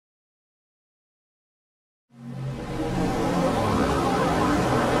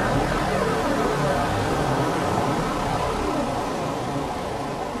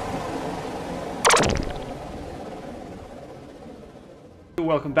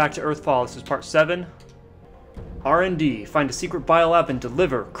welcome back to Earthfall. This is part 7. R&D. Find a secret biolab and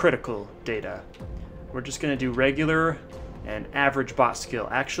deliver critical data. We're just going to do regular and average bot skill.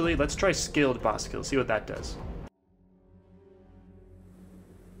 Actually, let's try skilled bot skill, see what that does.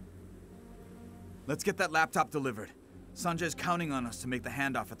 Let's get that laptop delivered. Sanjay's counting on us to make the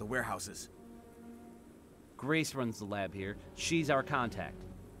handoff at the warehouses. Grace runs the lab here. She's our contact.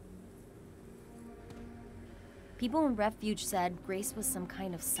 People in Refuge said Grace was some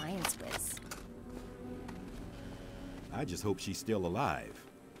kind of science whiz. I just hope she's still alive.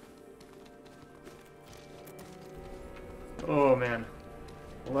 Oh man,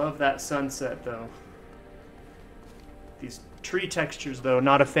 love that sunset though. These tree textures though,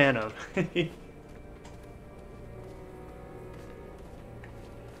 not a fan of.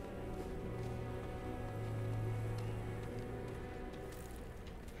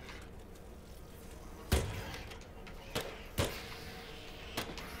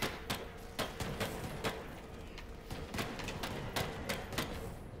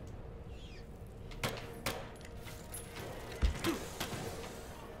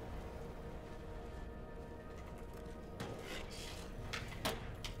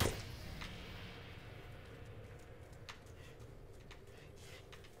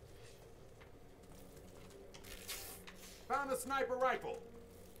 Found a sniper rifle.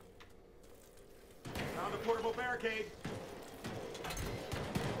 Found a portable barricade.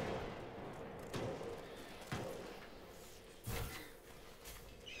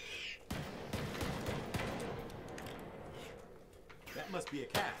 That must be a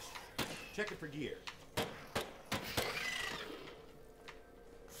cache. Check it for gear.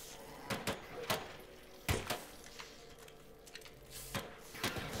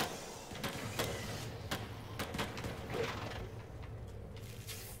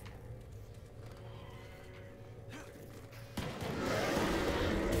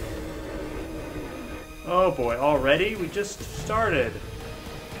 Oh boy, already? We just started.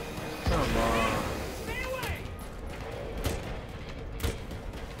 Come on.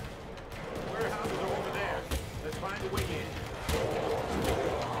 Warehouses are over there. Let's find a way in.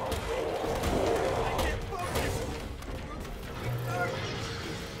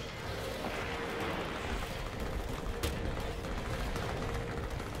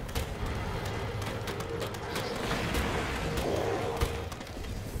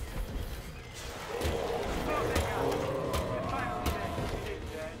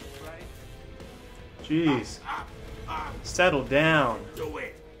 Jeez. Settle down.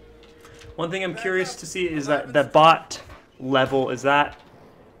 One thing I'm curious to see is that bot level, is that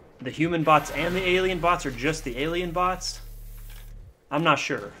the human bots and the alien bots or just the alien bots? I'm not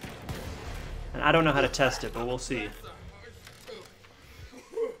sure. And I don't know how to test it, but we'll see.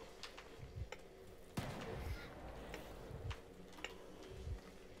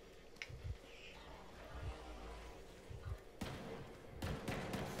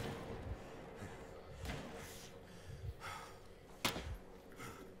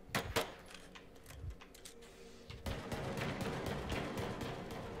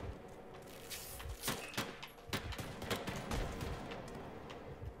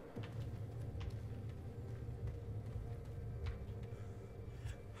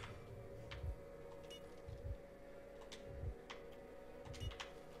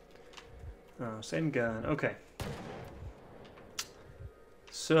 Oh, same gun. Okay.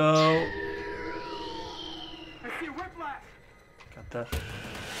 So got the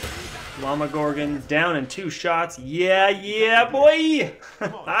Llama Gorgon down in 2 shots. Yeah, boy!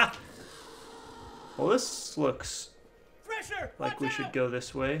 Well, this looks like we should go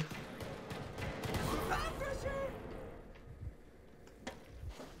this way.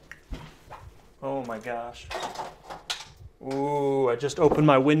 Oh my gosh. Ooh, I just opened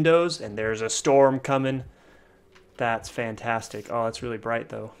my windows and there's a storm coming. That's fantastic. Oh, it's really bright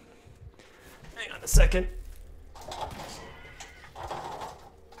though. Hang on a second.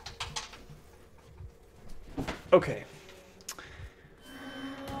 Okay.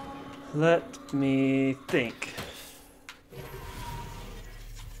 Let me think.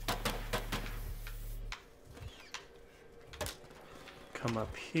 Come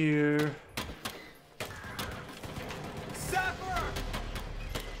up here.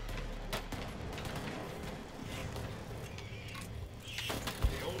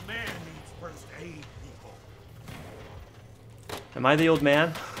 Am I the old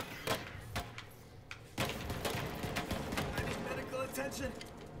man? I need medical attention.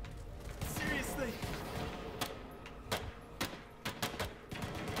 Seriously.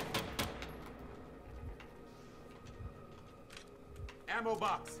 Ammo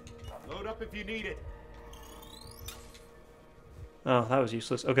box. Load up if you need it. Oh, that was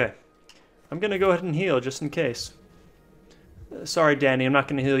useless. Okay. I'm gonna go ahead and heal, just in case. Sorry, Danny, I'm not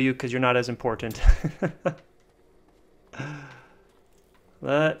gonna heal you because you're not as important.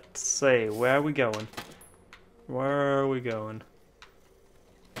 Let's see, where are we going? Where are we going?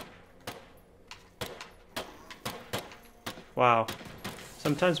 Wow.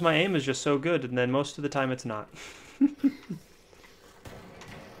 Sometimes my aim is just so good, and then most of the time it's not.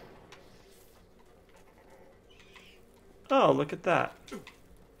 Oh, look at that.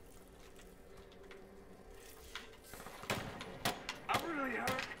 I'm really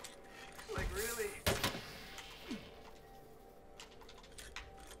hurt. Like, really?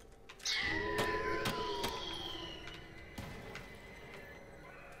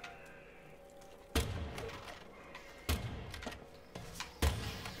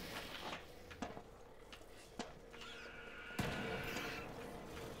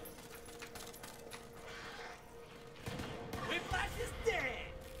 Whiplash is dead!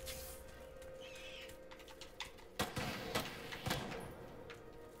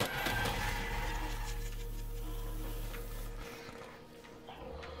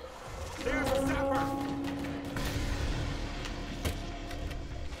 There's a sapper!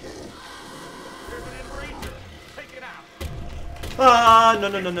 There's an embracer! Take it out! Ah, no,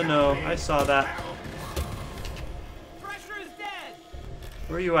 no, no, no, no. I saw that. Pressure is dead!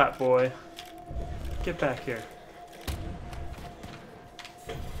 Where you at, boy? Get back here.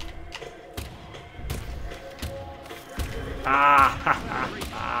 Ah, ha, ha,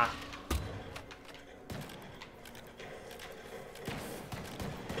 ha.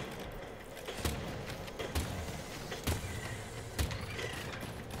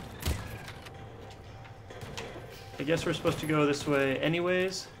 I guess we're supposed to go this way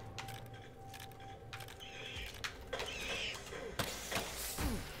anyways.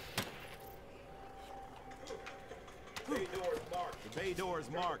 The bay door is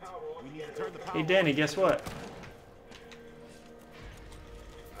marked. We need to turn the power Hey, Danny, guess what?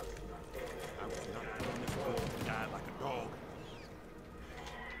 I was not doing this fool to die like a dog.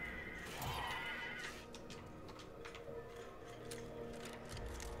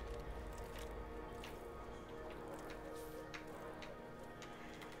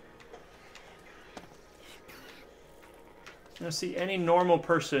 Now, see, any normal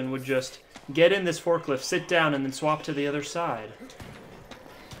person would just get in this forklift, sit down, and then swap to the other side.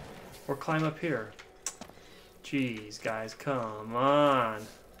 Or climb up here. Jeez, guys, come on.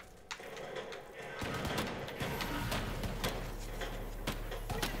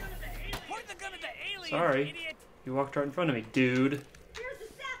 Point the gun at the alien, Sorry. idiot! You walked right in front of me, dude. There's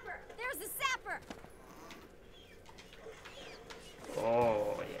a sapper! There's a sapper!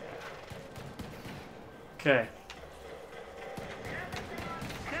 Oh, yeah. Okay.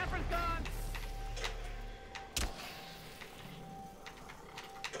 Sapper's gone!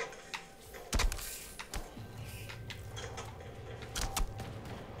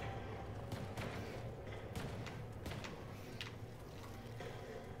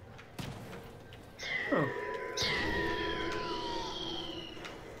 Oh.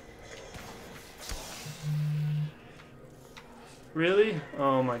 Really?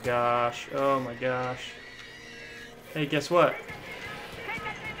 Oh my gosh. Oh my gosh. Hey, guess what? Take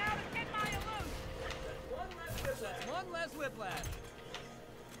that thing out and get Maya loose! One less whiplash.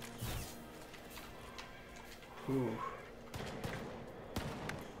 Ooh.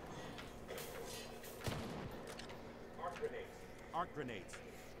 Arc grenades.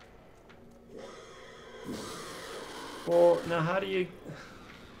 Well, now how do you...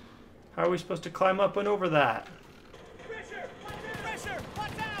 How are we supposed to climb up and over that? Pressure! Pressure!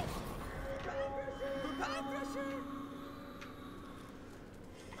 Watch out!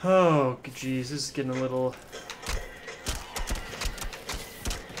 Oh, jeez, this is getting a little...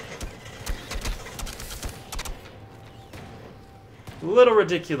 A little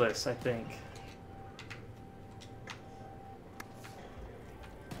ridiculous, I think.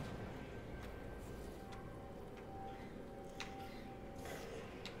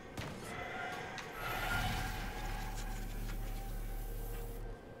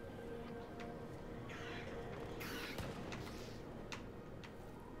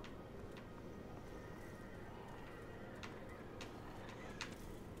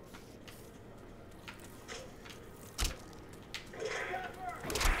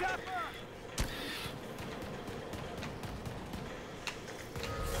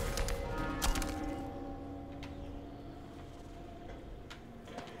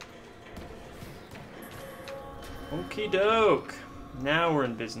 Okie doke. Now we're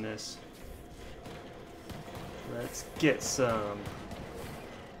in business. Let's get some.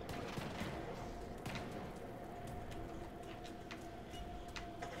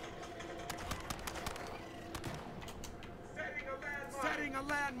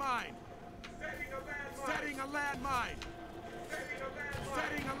 landmine. Setting a landmine.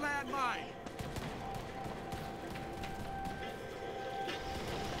 Setting a landmine.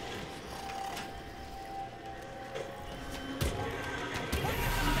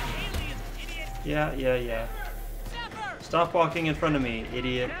 Yeah. Stop walking in front of me,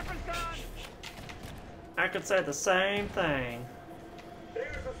 idiot. I could say the same thing.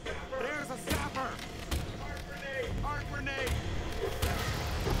 There's a sapper. Arc grenade.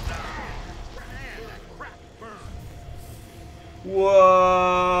 Man, that crap burns.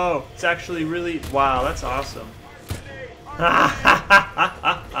 Whoa! It's actually really... Wow, that's awesome.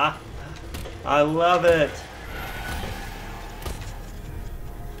 I love it.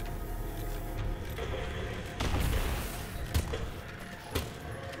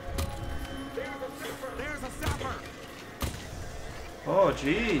 There's a sapper. Oh,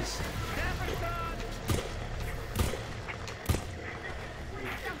 jeez.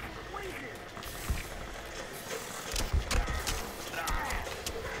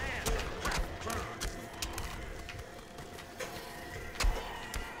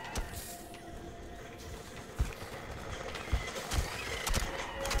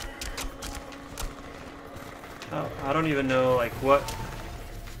 Oh, I don't even know, like, what...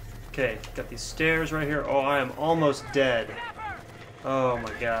 Okay, got these stairs right here. Oh, I am almost dead. Oh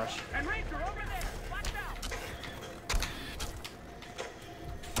my gosh. And Ranger over there. Watch out.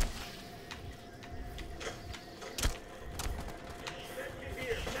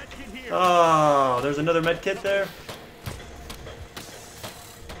 Oh, there's another med kit there.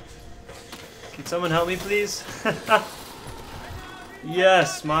 Can someone help me, please?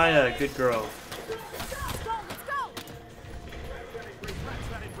 Yes, Maya, good girl.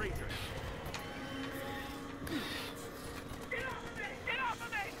 Get off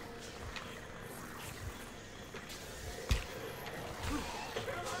of me.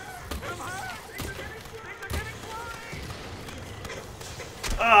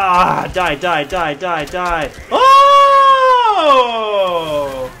 Ah, die. Oh!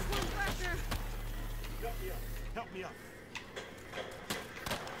 Help me up.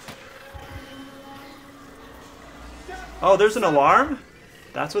 Oh, there's an alarm?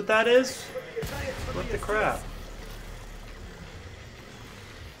 That's what that is? What the crap?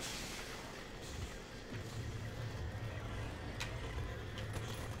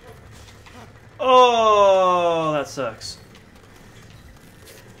 Oh, that sucks.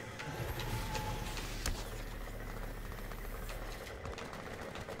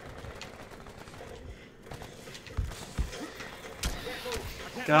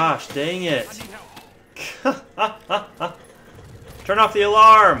 Gosh, dang it. Turn off the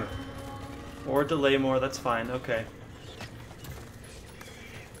alarm! Or delay more, that's fine, okay.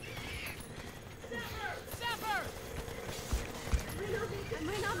 Sapper. I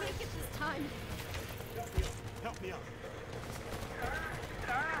might not make it this time. Help me up.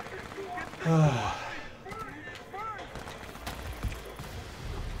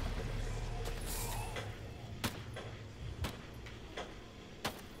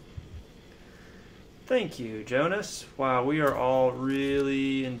 Thank you, Jonas. Wow, we are all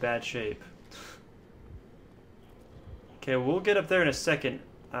really in bad shape. Okay, we'll get up there in a second.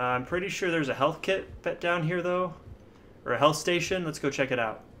 I'm pretty sure there's a health kit down here, though. Or a health station. Let's go check it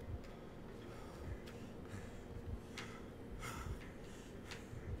out.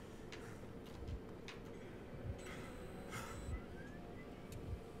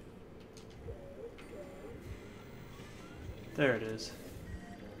 There it is.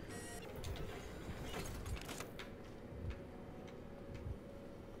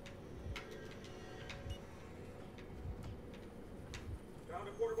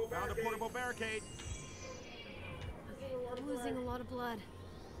 Found a portable barricade. I'm losing a lot of blood.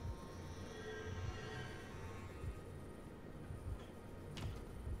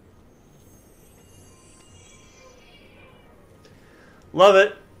 Love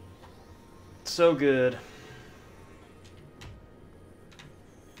it. So good.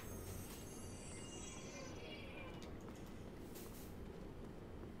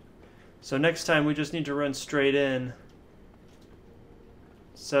 So next time we just need to run straight in,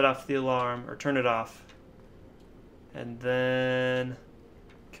 set off the alarm, or turn it off. And then,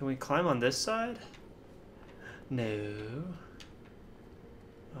 can we climb on this side? No.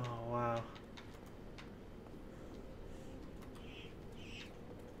 Oh, wow.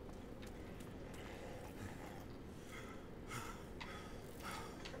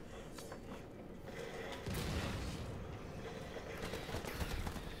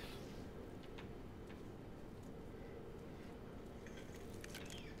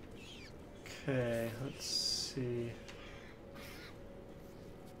 Okay, let's see.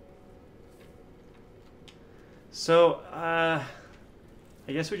 So, I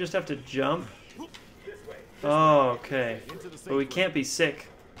guess we just have to jump. Oh, okay. But we can't be sick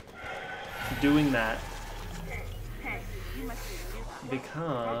doing that.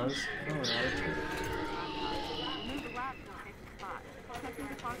 Because... Oh, not a turret.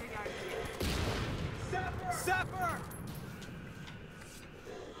 Sapper!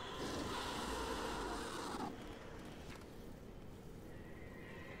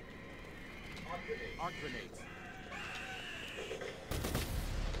 Arc grenades.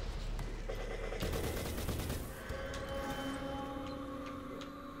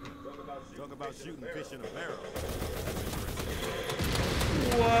 Talk about shooting fish in a barrel.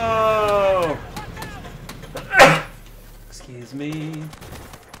 Whoa! Excuse me.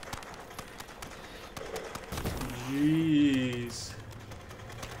 Jeez.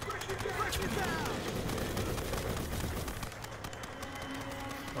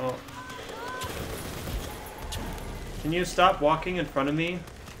 Oh. Can you stop walking in front of me?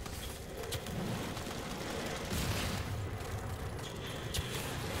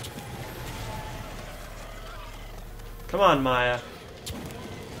 Come on, Maya.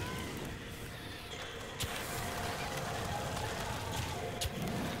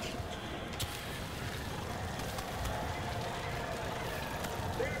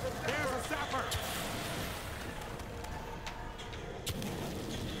 There's a sapper!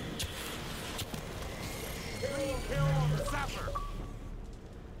 Green kill on the sapper!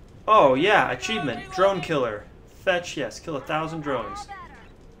 Oh, yeah, achievement. Drone killer. Fetch, yes, kill 1,000 drones.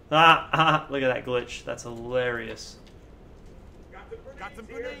 Ah, look at that glitch. That's hilarious. Got some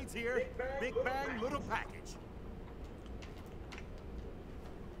grenades here. Big bang, little package.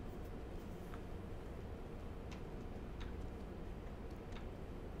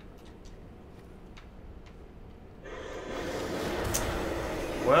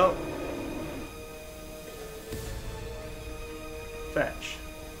 Well. Fetch.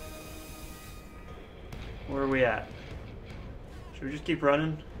 Where are we at? Should we just keep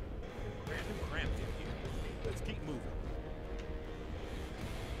running? Random cramped in here. Let's keep moving.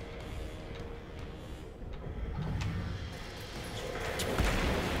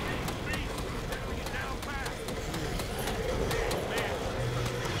 Bring it down fast.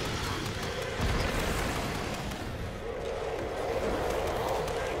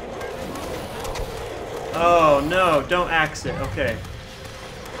 Oh no, don't axe it. Okay.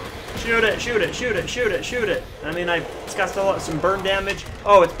 Shoot it, shoot it, shoot it, shoot it, shoot it. I mean, it's got some burn damage.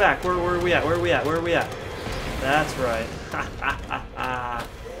 Oh, it's back. Where are we at? Where are we at? Where are we at? That's right. Ha ha ha ha.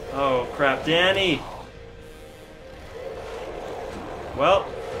 Oh crap, Danny. Well,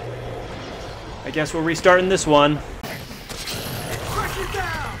 I guess we're restarting this one.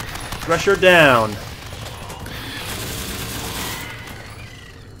 Rush her down.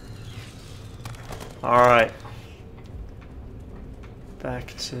 Alright.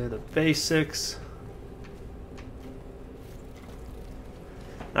 Back to the basics.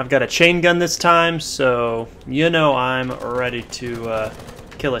 I've got a chain gun this time, so you know I'm ready to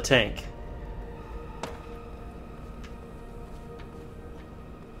kill a tank.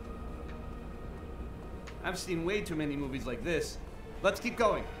 I've seen way too many movies like this. Let's keep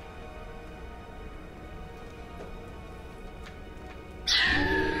going.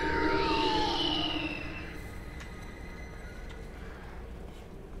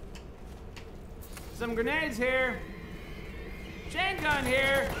 Some grenades here. Chain gun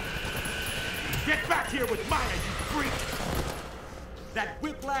here. Get back here with Maya, you freak! That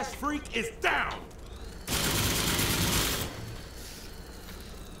whiplash freak is down!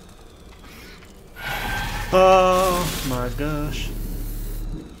 Oh my gosh.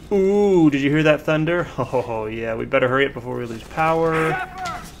 Ooh, did you hear that thunder? Oh yeah, we better hurry up before we lose power. I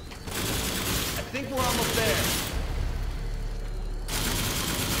think we're almost there.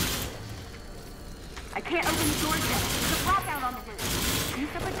 I can't open the doors yet. There's a blackout on the roof.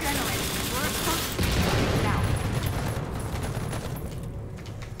 Use up a generator. We're close to it now.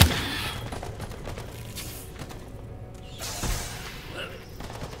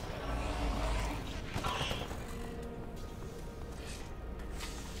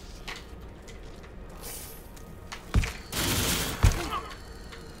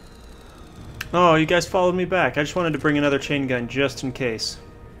 Oh, you guys followed me back. I just wanted to bring another chain gun just in case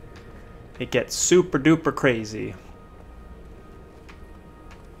it gets super duper crazy.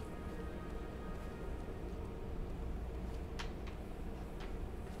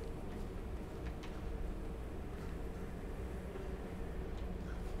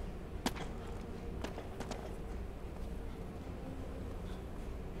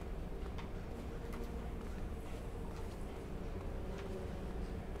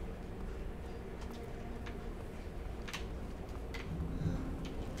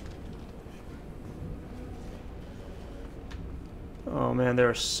 Oh man, there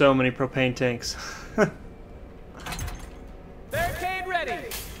are so many propane tanks. Barricade ready.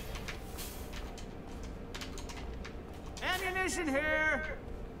 Ammunition here.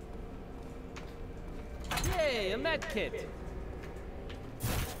 Yay, a med kit.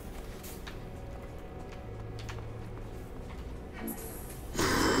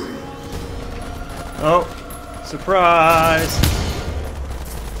 Oh, surprise!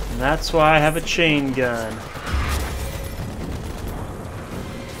 And that's why I have a chain gun.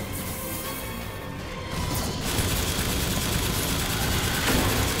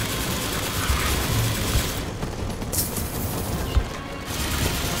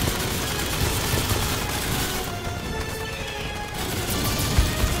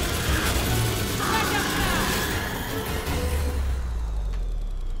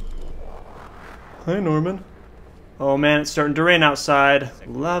 Hi, Norman. Oh man, it's starting to rain outside.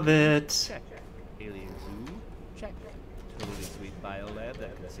 Love it. Check. Alien zoo. Check. Totally sweet biolab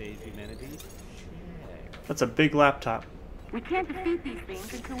that can save humanity. Check. That's a big laptop. We can't defeat these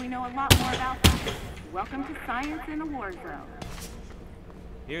things until we know a lot more about them. Welcome to Science in a War Zone.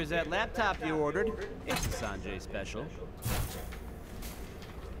 Here's that laptop you ordered. It's a Sanjay special.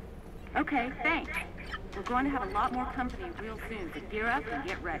 Okay, thanks. We're going to have a lot more company real soon, so gear up and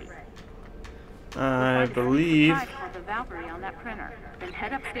get ready. I believe. The Valkyrie on that printer. Then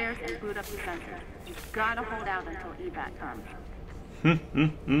head upstairs and boot up the sensor. You've got to hold out until evac comes.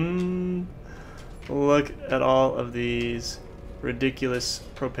 Look at all of these ridiculous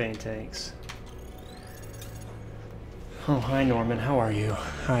propane tanks. Oh, hi Norman, how are you?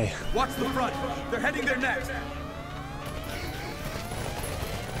 Hi. Watch the front. They're heading there next.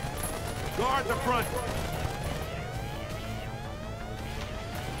 Guard the front.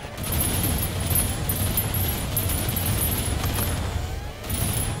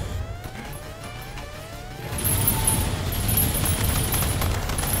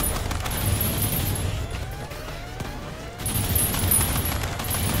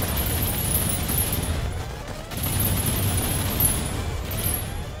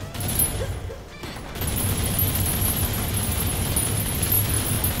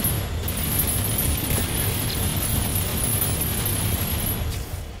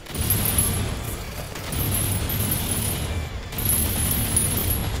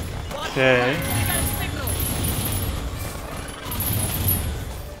 Okay.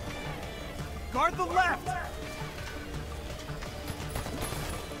 Guard the left.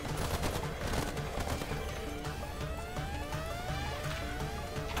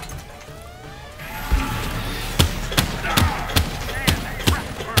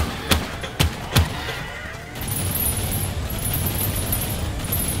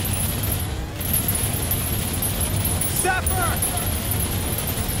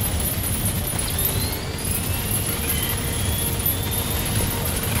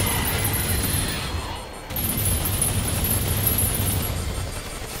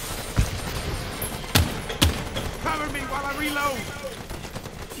 Cover me while I reload.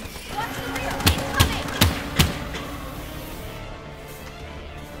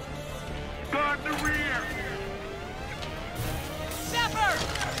 Guard the rear.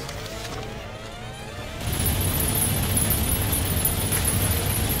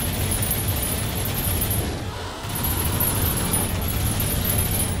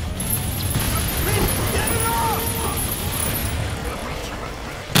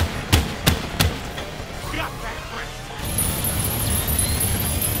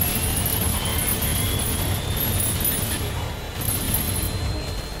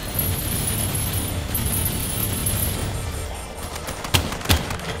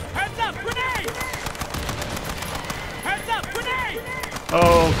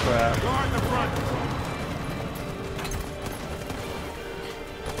 Oh crap. Guard the front.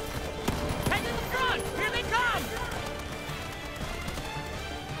 Head to the front! Here they come!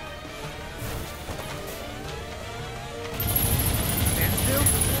 Stand still.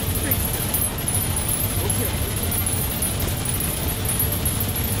 Stay still. Okay.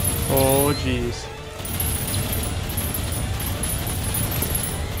 Oh jeez.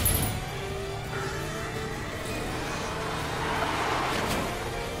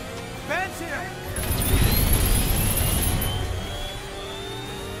 Ben's here.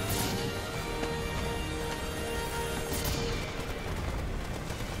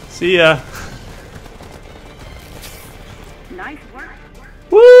 See ya. Nice work.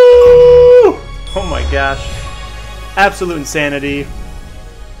 Woo! Oh my gosh. Absolute insanity.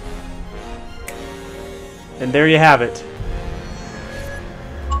 And there you have it.